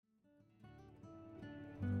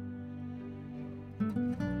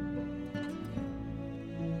Welcome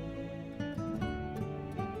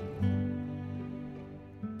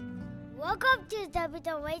to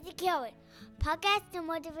the Raising Killin podcast that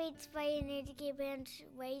motivates by and educate parents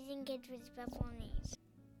raising kids with special needs.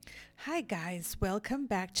 Hi, guys. Welcome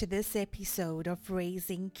back to this episode of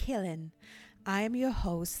Raising Killin. I am your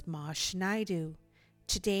host, Marsh Naidu.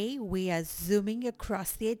 Today, we are zooming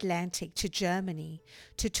across the Atlantic to Germany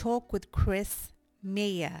to talk with Chris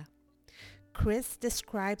Meyer. Chris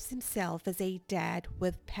describes himself as a dad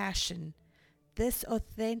with passion. This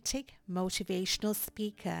authentic, motivational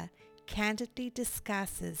speaker candidly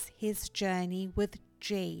discusses his journey with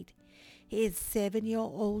Jade, his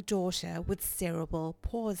 7-year-old daughter with cerebral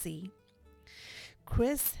palsy.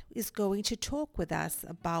 Chris is going to talk with us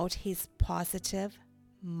about his positive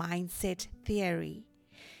mindset theory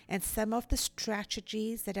and some of the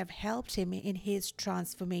strategies that have helped him in his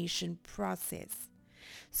transformation process.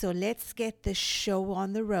 So let's get the show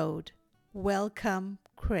on the road. Welcome,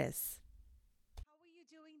 Chris. How are you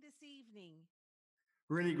doing this evening?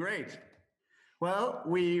 Really great. Well,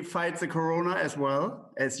 we fight the corona as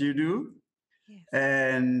well as you do. Yes.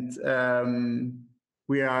 And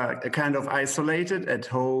we are kind of isolated at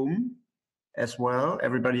home as well.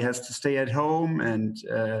 Everybody has to stay at home and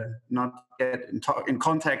not get in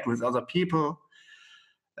contact with other people.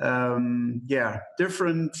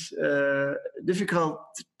 Different, difficult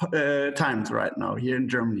times right now here in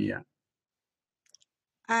Germany. Yeah.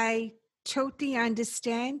 I totally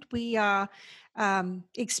understand. We are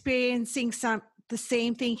experiencing the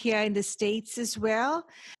same thing here in the States as well.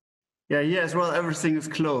 Yeah, here as well, everything is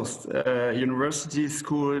closed. Universities,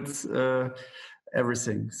 schools,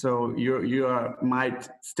 everything. So you might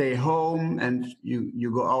stay home and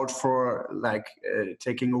you go out for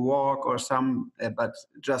taking a walk or but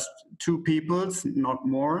just two peoples, not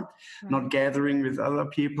more, Right. Not gathering with other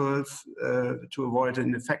peoples to avoid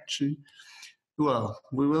an infection. Well,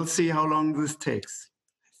 we will see how long this takes.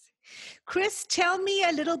 Chris, tell me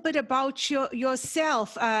a little bit about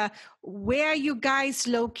yourself. Where are you guys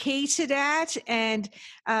located at? And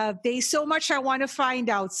there's so much I want to find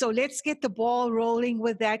out. So let's get the ball rolling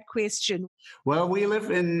with that question. Well, we live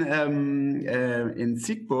in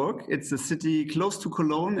Siegburg. It's a city close to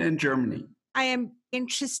Cologne in Germany. I am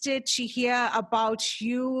interested to hear about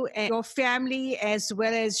you and your family as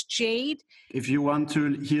well as Jade. If you want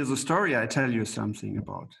to hear the story, I tell you something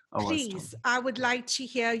about our Please, story. I would like to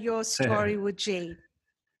hear your story with Jade.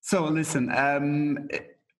 So listen,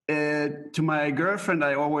 to my girlfriend,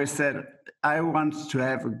 I always said I want to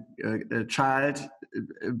have a child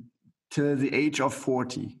till the age of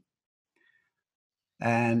 40.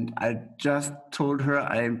 And I just told her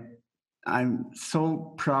I'm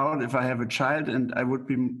so proud if I have a child, and I would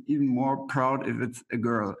be even more proud if it's a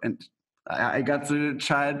girl. And I got the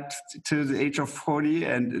child to the age of 40,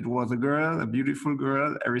 and it was a girl, a beautiful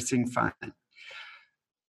girl, everything fine.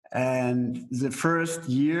 And the first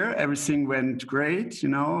year, everything went great,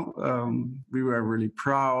 we were really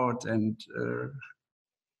proud, and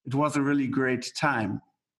it was a really great time.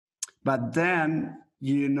 But then,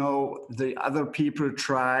 the other people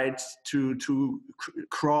tried to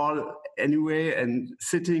crawl anyway and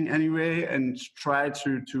sitting anyway and try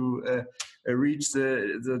to reach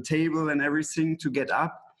the table and everything to get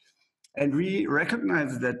up. And we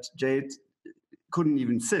recognized that Jade couldn't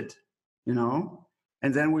even sit,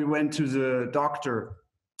 And then we went to the doctor,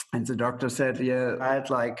 and the doctor said, yeah, child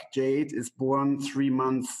like Jade is born 3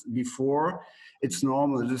 months before. It's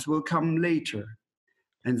normal. This will come later.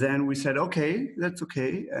 And then we said, okay, that's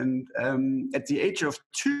okay. And at the age of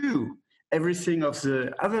 2, everything of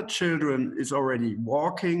the other children is already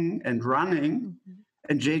walking and running,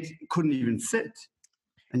 and Jade couldn't even sit.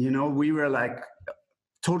 And, we were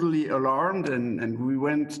totally alarmed, and we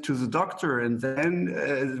went to the doctor, and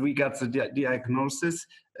then we got the diagnosis,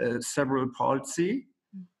 cerebral palsy.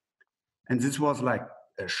 And this was like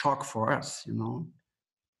a shock for us,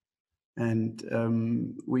 And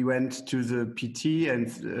we went to the PT and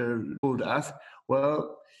told us,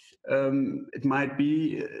 well, it might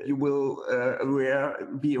be you will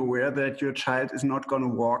be aware that your child is not going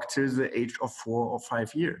to walk till the age of 4 or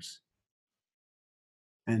 5 years.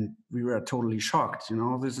 And we were totally shocked.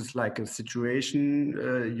 This is like a situation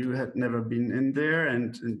you had never been in there,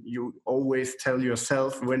 and you always tell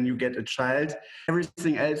yourself when you get a child,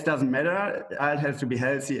 everything else doesn't matter. Child has to be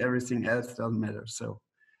healthy. Everything else doesn't matter. So.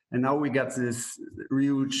 And now we got this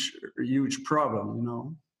huge problem,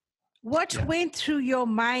 What went through your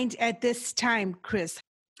mind at this time, Chris?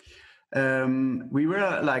 We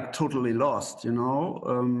were totally lost,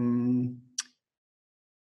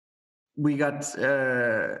 We got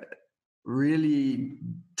really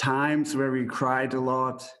times where we cried a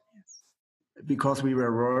lot because we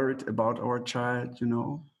were worried about our child, you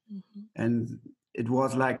know. And it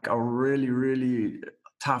was like a really, really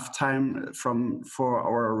tough time for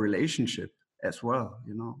our relationship as well,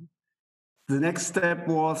 you know. The next step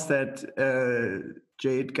was that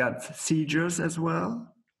Jade got seizures as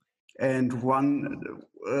well. And one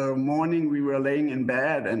morning we were laying in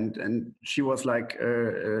bed and she was like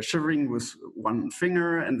shivering with one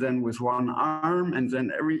finger and then with one arm and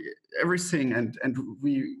then everything. And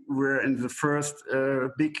we were in the first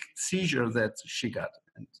big seizure that she got.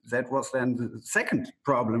 And that was then the second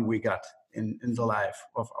problem we got in the life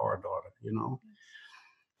of our daughter, you know.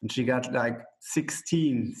 And she got like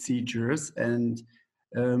 16 seizures, and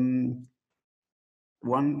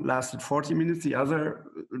one lasted 40 minutes, the other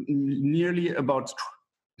nearly about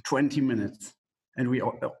 20 minutes. And we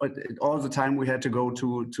all the time we had to go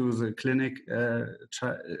to the clinic,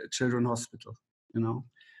 children's hospital, you know.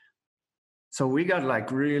 So we got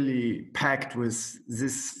like really packed with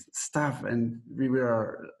this stuff, and we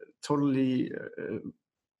were totally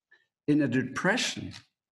in a depression,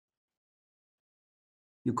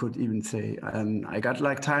 you could even say. I got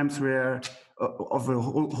like times where of a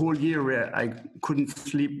whole year where I couldn't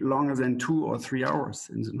sleep longer than 2 or 3 hours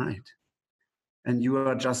in the night. And you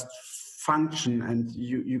are just function, and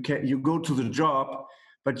you go to the job,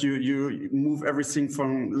 but you move everything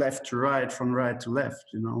from left to right, from right to left,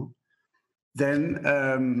 you know. Then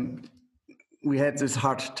we had these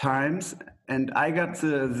hard times, and I got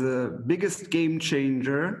the biggest game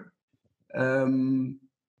changer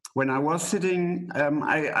when I was sitting.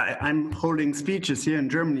 I'm holding speeches here in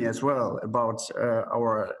Germany as well about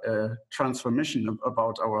our transformation,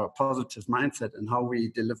 about our positive mindset and how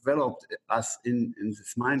we developed us in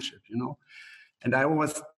this mindset, you know. And I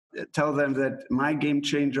always tell them that my game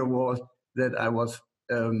changer was that I was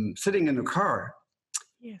sitting in a car.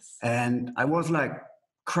 Yes. And I was like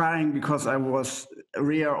crying because I was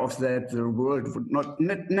aware of that the world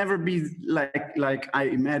would never be like I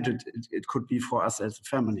imagined it could be for us as a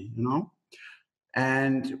family, you know.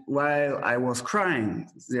 And while I was crying,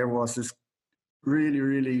 there was this really,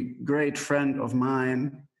 really great friend of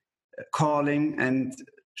mine calling, and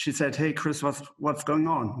she said, "Hey, Chris, what's going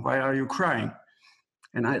on? Why are you crying?"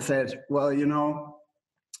 And I said, "Well, you know,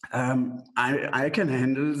 I can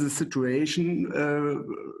handle the situation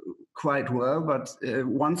quite well, but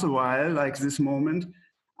once a while, like this moment,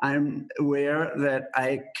 I'm aware that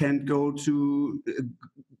I can't go to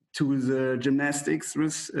the gymnastics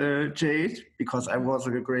with Jade because I was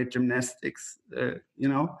a great gymnastics, you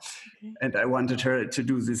know, and I wanted her to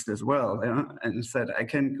do this as well. You know? And said, I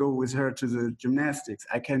can't go with her to the gymnastics.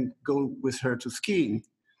 I can't go with her to skiing.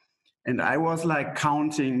 And I was like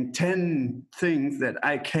counting 10 things that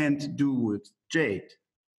I can't do with Jade.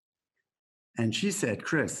 And she said,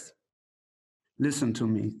 Chris, listen to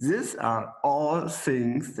me. These are all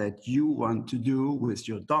things that you want to do with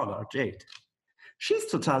your daughter, Jade. She's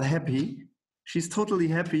totally happy. She's totally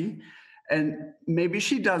happy. And maybe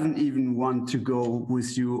she doesn't even want to go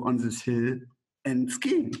with you on this hill and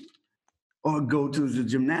skiing or go to the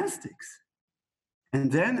gymnastics.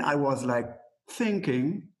 And then I was like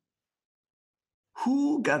thinking,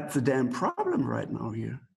 who got the damn problem right now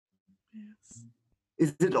here? Yes.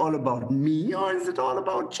 Is it all about me or is it all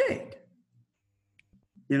about Jade?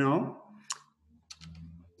 You know?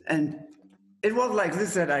 And it was like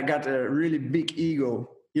this that I got a really big ego.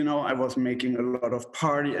 You know, I was making a lot of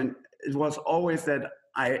party, and it was always that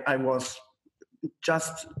I was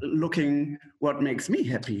just looking what makes me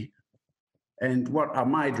happy and what are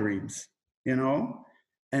my dreams, you know?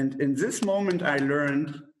 And in this moment, I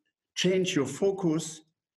learned change your focus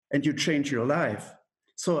and you change your life.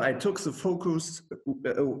 So I took the focus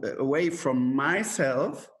away from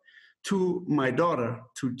myself to my daughter,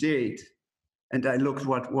 to Jade. And I looked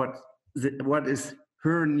what is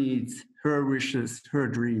her needs, her wishes, her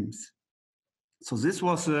dreams. So this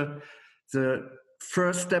was the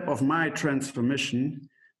first step of my transformation,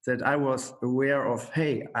 that I was aware of,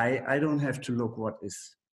 hey, I don't have to look what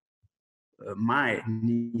is my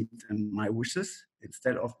needs and my wishes,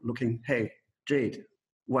 instead of looking, hey, Jade,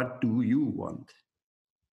 what do you want?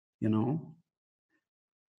 You know?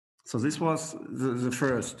 So this was the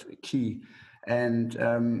first key.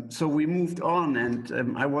 And so we moved on,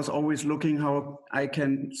 and I was always looking how I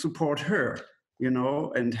can support her, you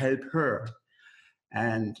know, and help her.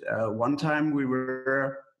 And one time we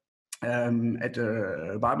were at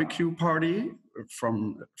a barbecue party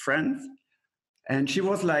from friends, and she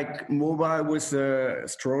was like mobile with a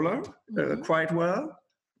stroller quite well.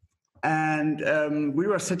 And we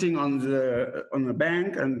were sitting on the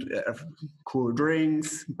bank and cool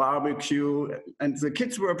drinks, barbecue, and the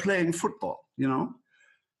kids were playing football, you know.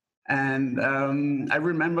 And I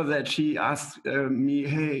remember that she asked me,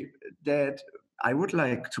 "Hey, Dad, I would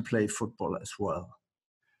like to play football as well."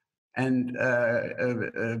 And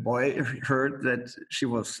a boy heard that she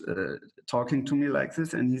was talking to me like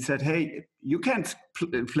this, and he said, "Hey, you can't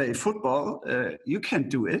play football. You can't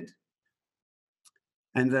do it."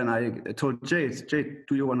 And then I told Jade,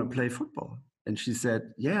 "Do you want to play football?" And she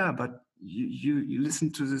said, "Yeah, but you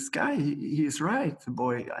listen to this guy. He is right. The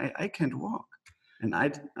boy, I can't walk." And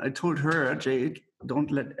I told her, "Jade,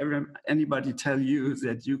 don't let anybody tell you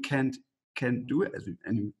that you can't do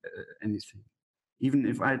anything, even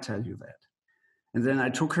if I tell you that." And then I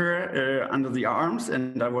took her under the arms,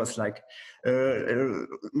 and I was like,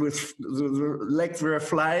 with the legs were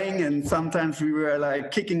flying, and sometimes we were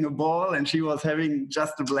like kicking a ball, and she was having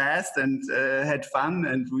just a blast and had fun,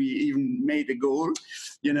 and we even made a goal,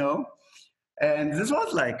 you know. And this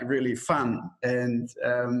was like really fun. And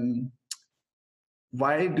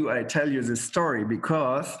why do I tell you this story?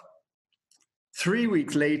 Because 3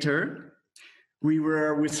 weeks later, we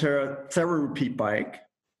were with her therapy bike.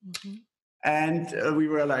 Mm-hmm. And we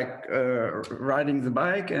were like riding the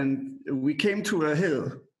bike, and we came to a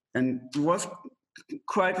hill, and it was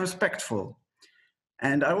quite respectful.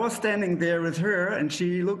 And I was standing there with her, and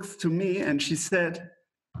she looked to me and she said,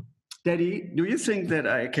 "Daddy, do you think that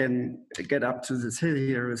I can get up to this hill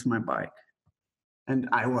here with my bike?" And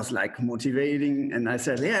I was like motivating, and I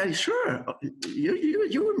said, "Yeah, sure.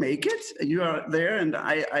 You will make it. You are there, and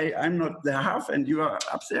I'm not the half, and you are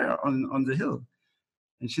up there on the hill."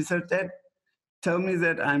 And she said, "Dad, tell me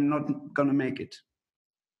that I'm not gonna make it."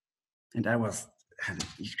 And I was,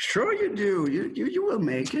 "Sure you do. You will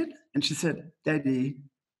make it." And she said, "Daddy,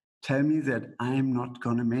 tell me that I'm not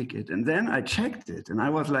gonna make it." And then I checked it, and I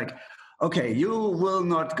was like, "Okay, you will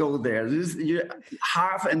not go there. You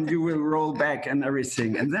half, and you will roll back and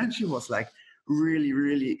everything." And then she was like really,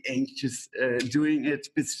 really anxious doing it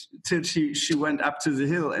till she went up to the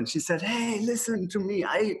hill, and she said, "Hey, listen to me.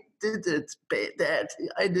 I did it, Dad.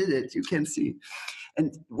 I did it. You can see." And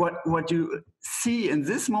what you see in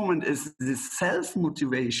this moment is this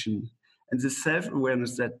self-motivation and this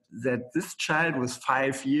self-awareness that this child with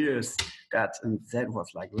 5 years got, and that was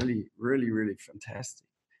like really, really, really fantastic.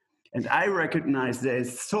 And I recognize there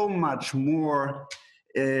is so much more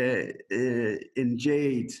in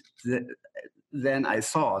Jade than I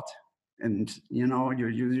thought. And you know,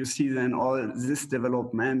 you see then all this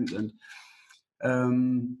development, and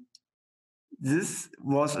this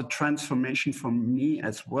was a transformation for me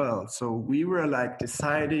as well. So we were like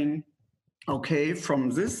deciding, okay,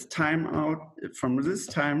 from this time,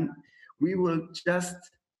 we will just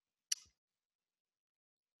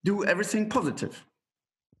do everything positive.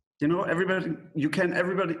 You know, everything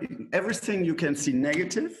you can see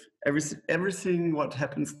negative, everything what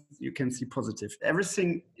happens, you can see positive. Everything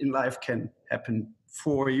in life can happen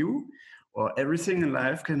for you, or everything in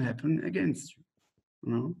life can happen against you, you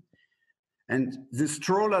know? And the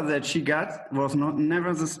stroller that she got was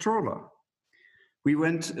never the stroller. We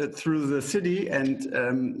went through the city, and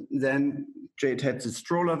then Jade had the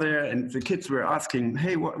stroller there, and the kids were asking,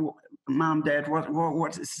 "Hey, Mom, Dad,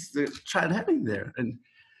 what is the child having there?" And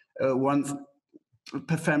once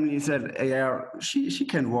the family said, "Yeah, she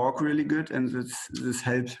can walk really good, and this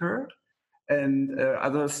helps her." And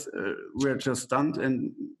others were just stunned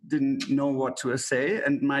and didn't know what to say.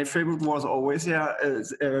 And my favorite was always,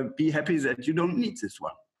 "Be happy that you don't need this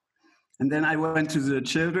one." And then I went to the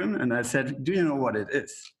children and I said, "Do you know what it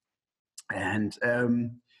is?" And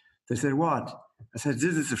they said, "What?" I said,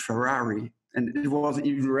 "This is a Ferrari." And it was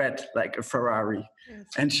even red, like a Ferrari. Yes.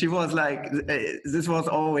 And she was like, this was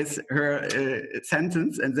always her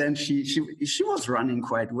sentence. And then she was running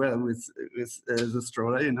quite well with the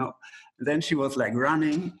stroller, you know. And then she was like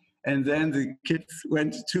running. And then the kids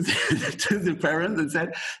went to the parents and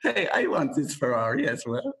said, "Hey, I want this Ferrari as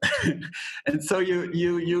well." And so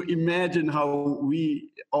you imagine how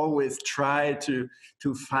we always try to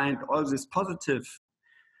find all this positive.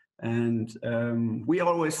 And we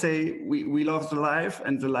always say we love the life,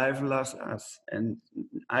 and the life loves us. And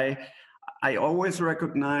I always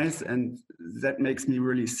recognize, and that makes me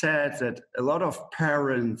really sad, that a lot of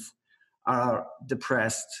parents are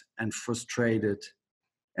depressed and frustrated.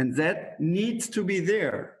 And that needs to be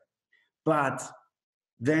there. But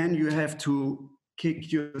then you have to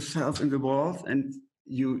kick yourself in the balls, and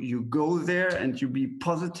you go there and you be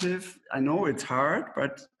positive. I know it's hard,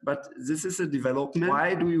 but this is a development.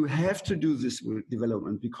 Why do you have to do this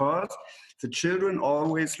development? Because the children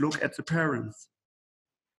always look at the parents.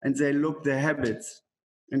 and they look their habits,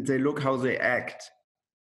 and they look how they act.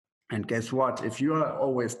 And guess what? If you are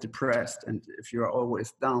always depressed and if you are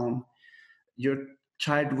always down, your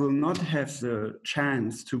child will not have the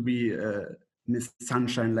chance to be Miss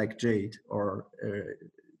Sunshine like Jade, or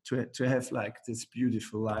to have like this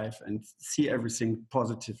beautiful life and see everything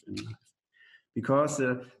positive in life. Because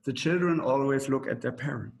the children always look at their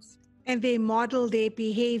parents. And they model their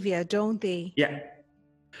behavior, don't they? Yeah.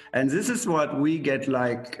 And this is what we get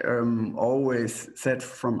like always said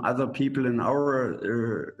from other people in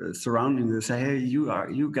our surroundings. They say, hey,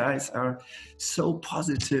 you guys are so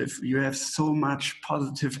positive. You have so much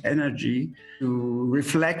positive energy to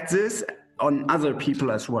reflect this on other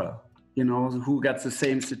people as well, you know, who got the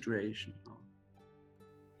same situation.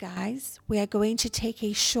 Guys, we are going to take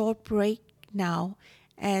a short break now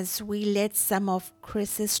as we let some of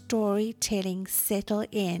Chris's storytelling settle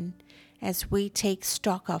in as we take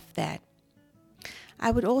stock of that.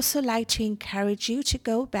 I would also like to encourage you to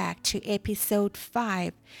go back to episode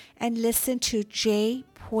 5 and listen to Jay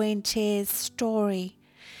Puente's story.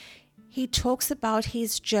 He talks about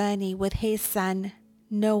his journey with his son,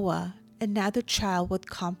 Noah, another child with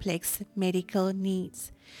complex medical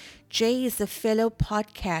needs. Jay is a fellow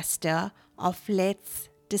podcaster of Let's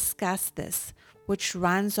Discuss This, which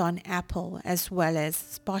runs on Apple as well as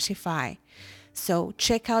Spotify. So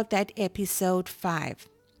check out that episode 5.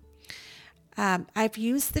 I've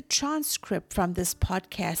used the transcript from this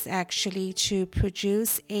podcast actually to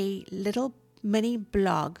produce a little mini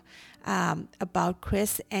blog about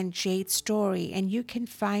Chris and Jade's story, and you can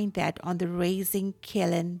find that on the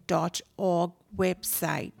raisingkillen.org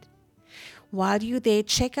website. While you're there,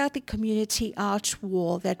 check out the community art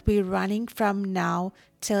wall that we're running from now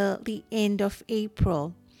till the end of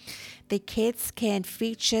April. The kids can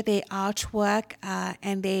feature their artwork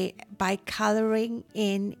and they by coloring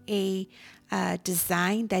in a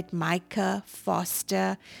design that Micah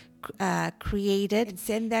Foster created, and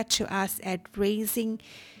send that to us at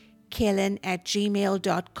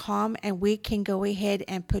raisingkillen@gmail.com, and we can go ahead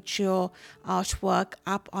and put your artwork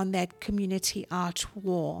up on that community art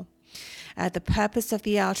wall. The purpose of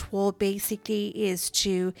the art wall basically is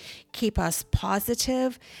to keep us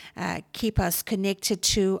positive, keep us connected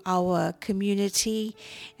to our community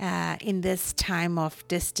in this time of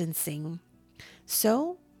distancing.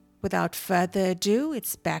 So, without further ado,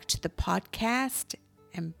 it's back to the podcast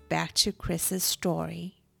and back to Chris's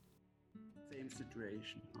story. Same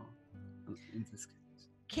situation in this case.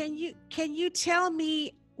 Can you tell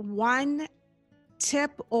me one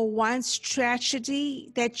tip or one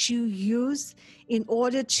strategy that you use in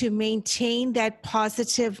order to maintain that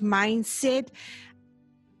positive mindset?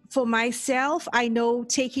 For myself, I know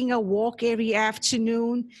taking a walk every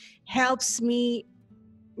afternoon helps me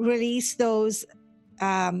release those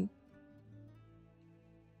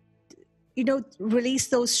release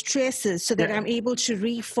those stresses so that I'm able to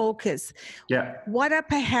refocus. Yeah. What are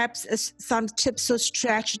perhaps some tips or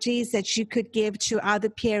strategies that you could give to other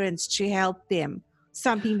parents to help them?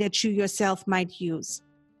 Something that you yourself might use?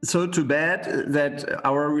 So too bad that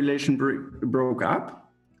our relation broke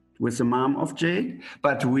up with the mom of Jade,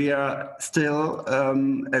 but we are still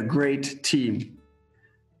a great team,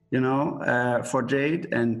 for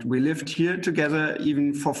Jade. And we lived here together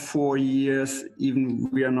even for 4 years, even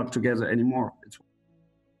we are not together anymore.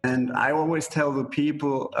 And I always tell the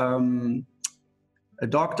people, a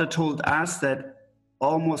doctor told us that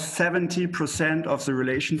almost 70% of the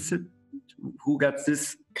relationship who got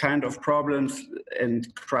this kind of problems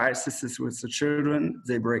and crises with the children,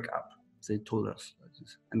 they break up. They told us like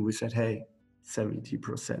this. And we said, hey,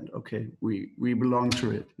 70%, okay, we belong to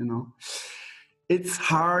it, It's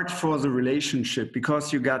hard for the relationship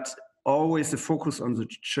because you got always the focus on the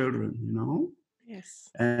children, Yes.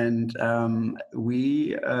 And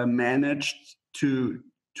we managed to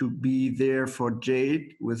be there for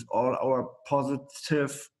Jade with all our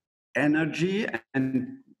positive energy.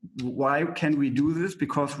 And why can we do this?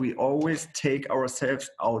 Because we always take ourselves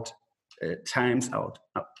out, times out.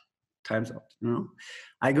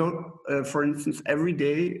 I go, for instance, every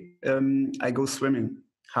day I go swimming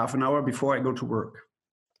half an hour before I go to work.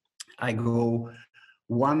 I go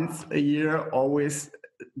once a year, always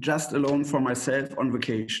just alone for myself on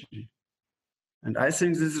vacation. And I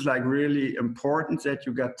think this is like really important that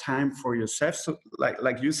you got time for yourself. So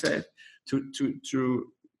like you said, to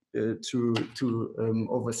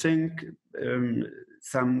overthink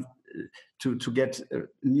to get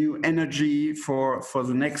new energy for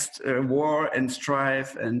the next war and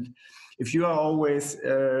strive. And if you are always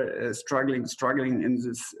struggling in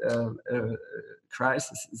this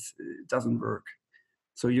crisis, it doesn't work.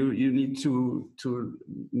 So you need to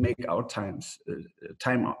make out timeouts.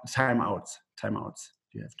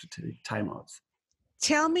 You have to take timeouts.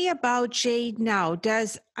 Tell me about Jade now.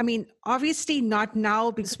 Obviously not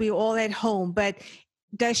now because we're all at home, but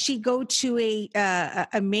does she go to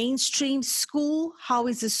a mainstream school? How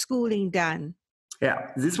is the schooling done?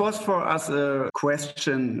 Yeah, this was for us a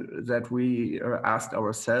question that we asked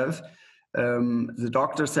ourselves. The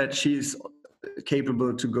doctor said she's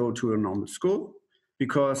capable to go to a normal school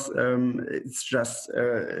because it's just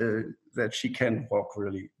that she can walk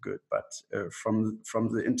really good, but from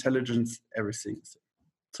the intelligence, everything is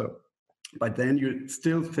so. But then you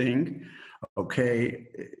still think, okay,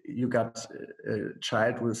 you got a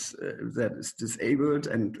child that is disabled,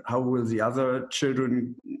 and how will the other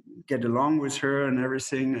children get along with her and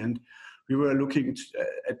everything? And we were looking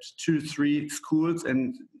at 2-3 schools,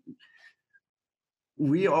 and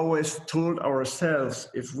we always told ourselves,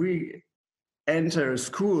 if we enter a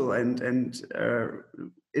school and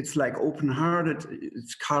it's like open-hearted,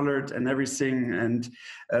 it's colored and everything, and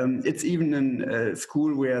it's even in a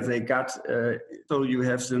school where they got so you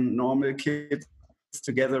have the normal kids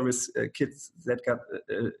together with kids that got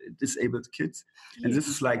disabled kids, and this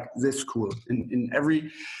is like this school. In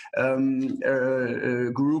every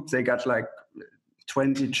group they got like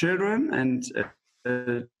 20 children and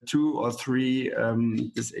 2 or 3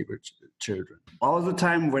 disabled children. All the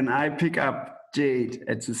time when I pick up Jade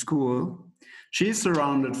at the school, she's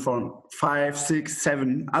surrounded from 5, 6,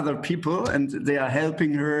 7 other people, and they are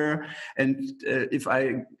helping her. And if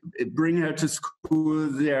I bring her to school,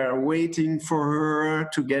 they are waiting for her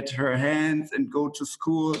to get her hands and go to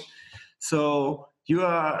school. So you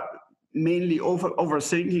are mainly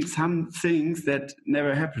overthinking some things that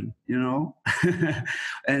never happen, you know.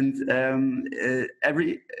 And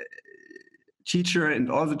every teacher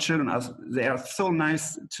and all the children they are so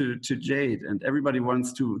nice to Jade, and everybody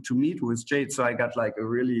wants to meet with Jade. So I got like a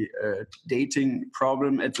really dating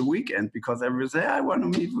problem at the weekend, because everybody say, I want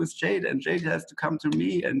to meet with Jade, and Jade has to come to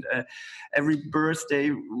me, and every birthday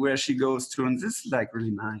where she goes to, and this is like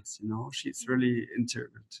really nice, you know. She's really into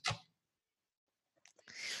it.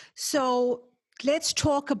 So let's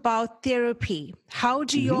talk about therapy. How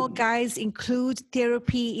do your guys include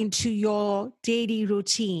therapy into your daily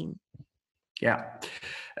routine? Yeah.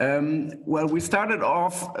 Well, we started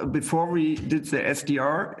off, before we did the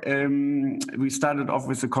SDR, we started off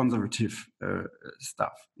with the conservative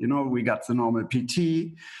stuff. You know, we got the normal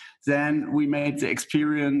PT. Then we made the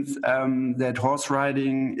experience that horse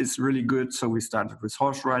riding is really good. So we started with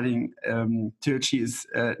horse riding till she is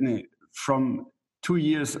from 2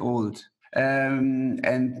 years old.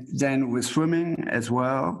 And then with swimming as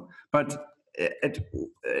well. But at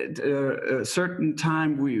a certain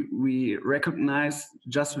time, we recognize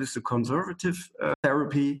just with the conservative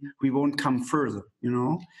therapy, we won't come further, you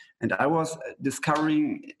know. And I was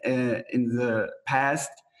discovering in the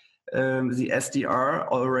past the SDR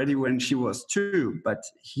already when she was 2. But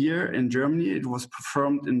here in Germany, it was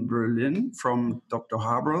performed in Berlin from Dr.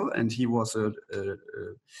 Haberl, and he was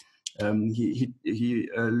he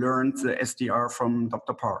learned the SDR from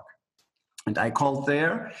Dr. Park. And I called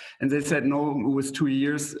there, and they said, no, with 2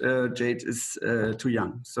 years, Jade is too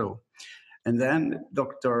young. So, and then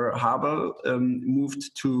Dr. Haberl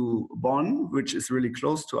moved to Bonn, which is really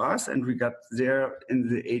close to us, and we got there in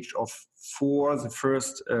the age of 4, the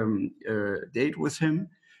first date with him.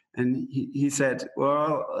 And he said,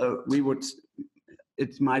 well,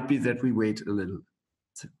 it might be that we wait a little.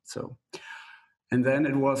 So. And then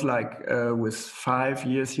it was like with 5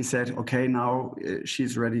 years, he said, "Okay, now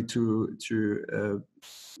she's ready to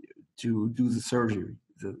do the surgery,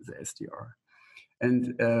 the SDR."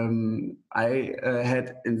 And I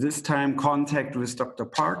had in this time contact with Dr.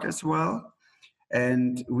 Park as well,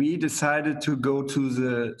 and we decided to go to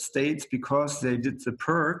the States because they did the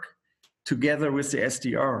PERC together with the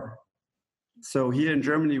SDR. So here in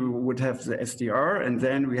Germany, we would have the SDR, and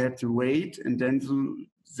then we had to wait, and then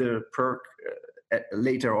the PERC.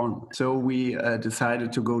 Later on. So we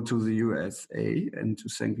decided to go to the USA and to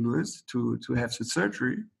St. Louis to have the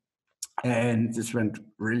surgery. And this went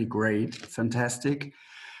really great, fantastic,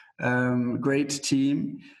 great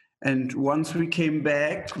team. And once we came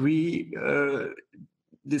back, we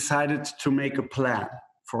decided to make a plan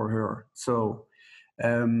for her. So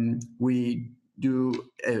we do,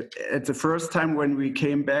 at the first time when we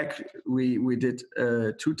came back, we did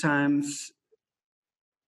 2 times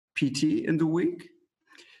PT in the week,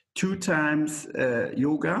 2 times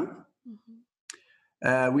yoga.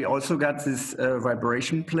 We also got this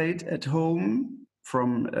vibration plate at home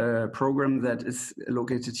from a program that is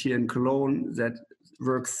located here in Cologne that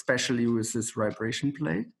works specially with this vibration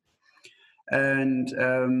plate. and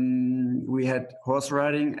we had horse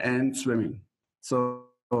riding and swimming. So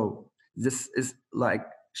this is like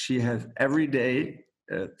she has everyday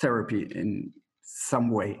therapy in some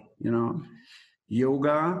way,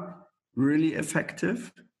 Yoga, really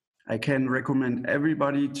effective. I can recommend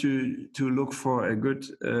everybody to look for a good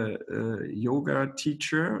yoga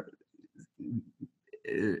teacher,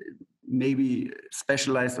 maybe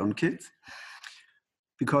specialized on kids,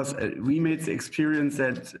 because we made the experience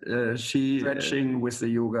that she stretching with the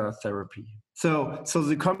yoga therapy. So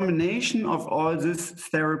the combination of all this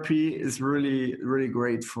therapy is really, really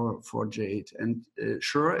great for Jade. And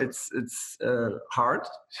sure, it's hard,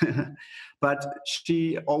 but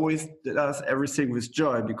she always does everything with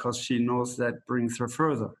joy because she knows that brings her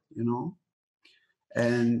further,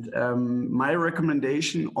 And my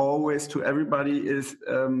recommendation always to everybody is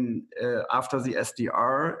after the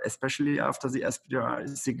SDR, especially after the SDR,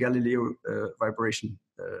 is the Galileo vibration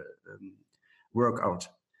workout.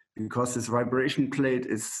 Because this vibration plate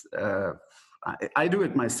is, I do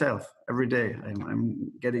it myself every day.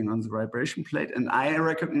 I'm getting on the vibration plate, and I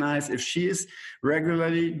recognize if she is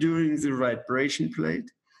regularly doing the vibration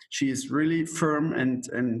plate, she is really firm, and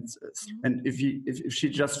if she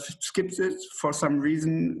just skips it for some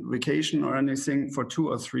reason, vacation or anything, for 2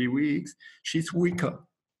 or 3 weeks, she's weaker.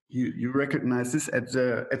 You recognize this at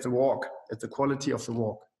the walk, at the quality of the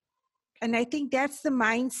walk. And I think that's the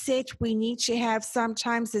mindset we need to have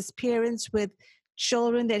sometimes as parents with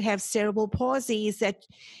children that have cerebral palsy, is that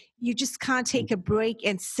you just can't take a break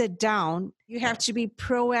and sit down. You have to be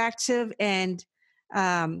proactive and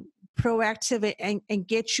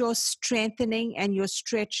get your strengthening and your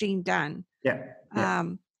stretching done.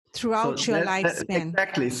 Throughout your lifespan.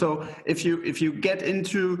 Exactly. So if you get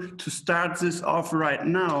into to start this off right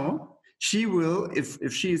now, she will,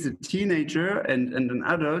 if she is a teenager and an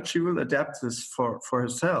adult, she will adapt this for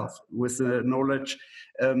herself with the knowledge.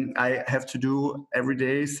 I have to do every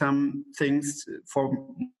day some things for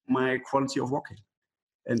my quality of walking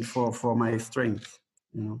and for my strength.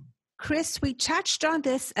 Chris, we touched on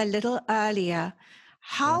this a little earlier.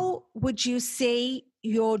 How would you say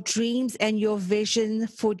your dreams and your vision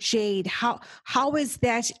for Jade, how has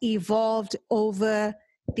that evolved over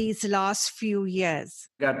these last few years?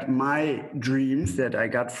 Got my dreams that I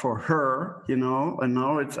got for her, and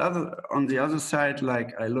now it's on the other side,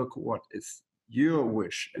 like I look what is your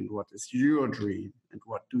wish and what is your dream and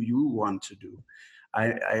what do you want to do.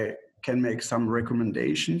 I can make some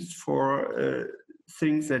recommendations for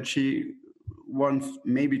things that she wants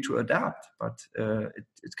maybe to adapt, but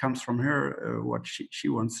it comes from her what she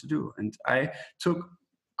wants to do. And I took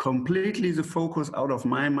completely the focus out of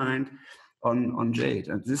my mind on Jade.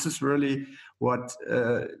 And this is really what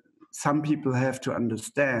some people have to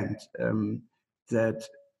understand, that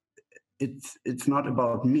it's not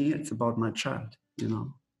about me, it's about my child,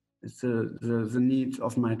 It's the needs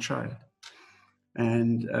of my child.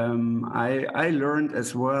 And I learned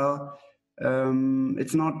as well,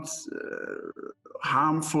 it's not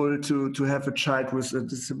harmful to have a child with a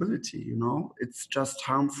disability, It's just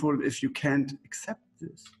harmful if you can't accept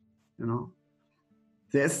this,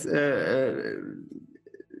 There's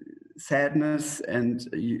sadness and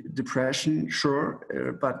depression, sure,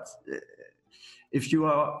 but if you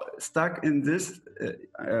are stuck in this,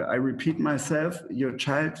 I repeat myself, your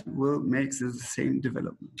child will make the same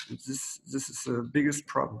development. This is the biggest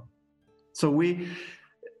problem. So we,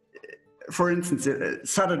 for instance,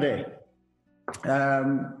 Saturday.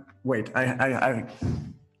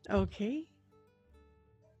 Okay.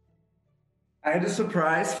 I had a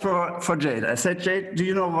surprise for Jade. I said, Jade, do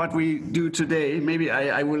you know what we do today? Maybe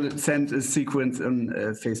I will send a sequence on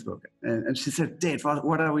Facebook. And she said, Jade,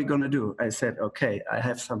 what are we going to do? I said, okay, I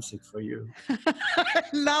have something for you.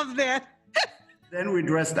 Love that. Then we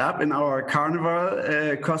dressed up in our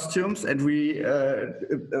carnival costumes and we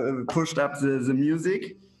pushed up the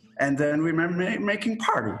music. And then we were making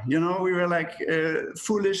party. We were like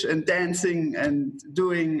foolish and dancing and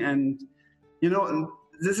doing and, and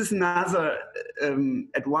this is another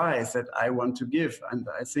advice that I want to give, and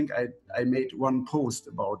I think I made one post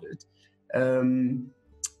about it.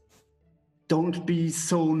 Don't be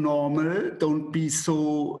so normal, don't be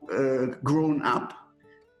so grown up.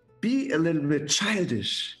 Be a little bit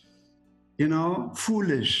childish,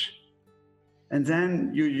 foolish. And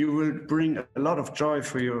then you will bring a lot of joy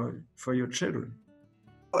for your children.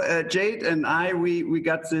 Jade and I, we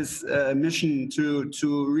got this mission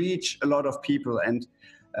to reach a lot of people, and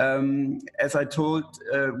as I told,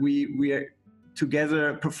 we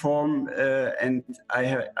together perform, and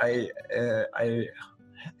I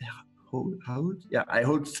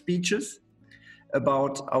hold speeches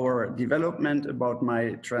about our development, about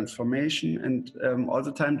my transformation. And all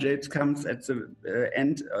the time Jade comes at the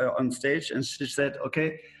end on stage and she said,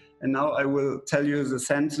 okay, and now I will tell you the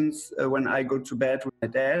sentence when I go to bed with my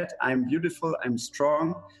dad: I'm beautiful, I'm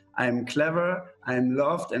strong, I'm clever, I'm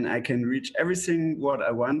loved, and I can reach everything what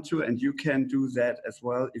I want to, and you can do that as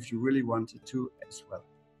well if you really wanted to as well.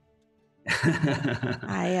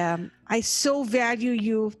 I so value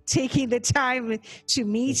you taking the time to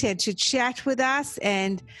meet and to chat with us.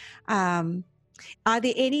 And are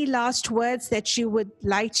there any last words that you would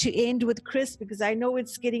like to end with, Chris? Because I know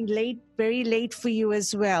it's getting late, very late for you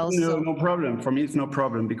as well. No problem. For me, it's no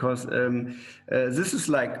problem, because this is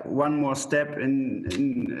like one more step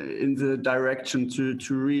in the direction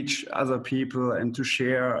to reach other people and to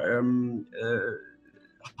share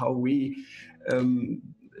how we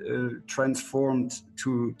transformed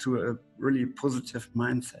to a really positive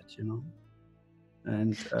mindset, you know.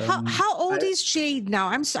 And how old is Jade now?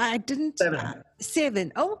 I'm sorry, I didn't. 7.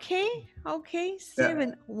 7. Okay, 7.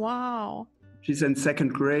 Yeah. Wow. She's in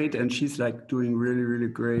 2nd grade, and she's like doing really, really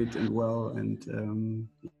great and well. And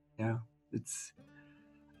yeah,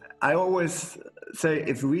 I always say,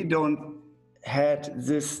 if we don't had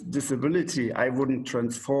this disability, I wouldn't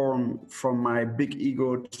transform from my big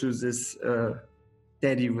ego to this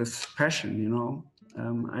daddy with passion, you know.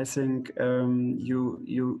 I think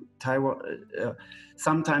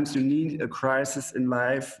sometimes you need a crisis in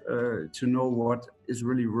life to know what is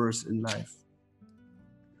really worth in life.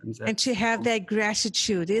 And to have that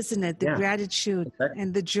gratitude, isn't it? The gratitude, exactly.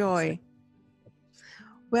 And the joy.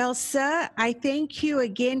 Well, sir, I thank you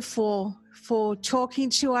again for talking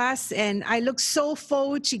to us, and I look so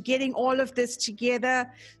forward to getting all of this together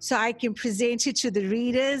so I can present it to the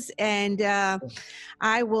readers. And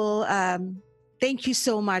I will thank you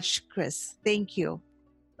so much, Chris. Thank you.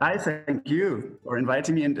 I thank you for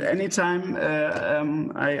inviting me, and anytime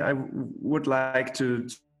I would like to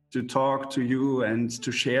talk to you and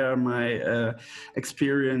to share my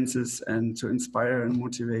experiences and to inspire and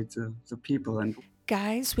motivate the people. And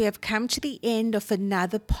guys, we have come to the end of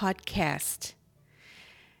another podcast.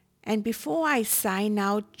 And before I sign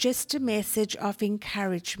out, just a message of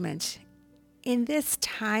encouragement. In this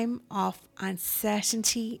time of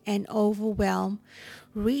uncertainty and overwhelm,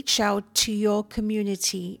 reach out to your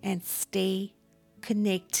community and stay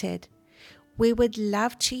connected. We would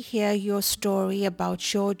love to hear your story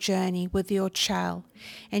about your journey with your child,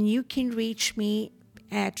 and you can reach me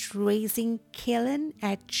at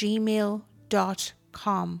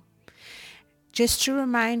raisingkillen@gmail.com. Just to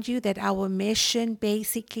remind you that our mission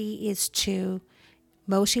basically is to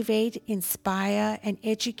motivate, inspire, and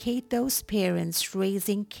educate those parents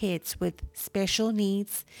raising kids with special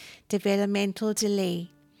needs, developmental delay.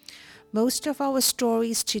 Most of our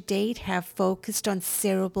stories to date have focused on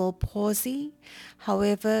cerebral palsy.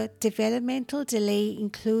 However, developmental delay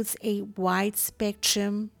includes a wide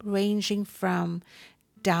spectrum ranging from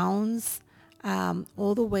Downs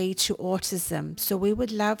all the way to autism. So we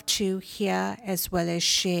would love to hear as well as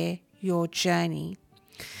share your journey.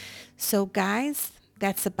 So guys,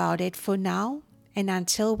 that's about it for now. And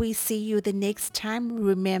until we see you the next time,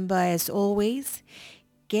 remember, as always,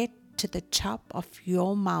 get to the top of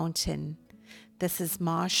your mountain. This is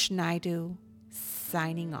Marsh Naidu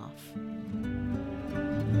signing off.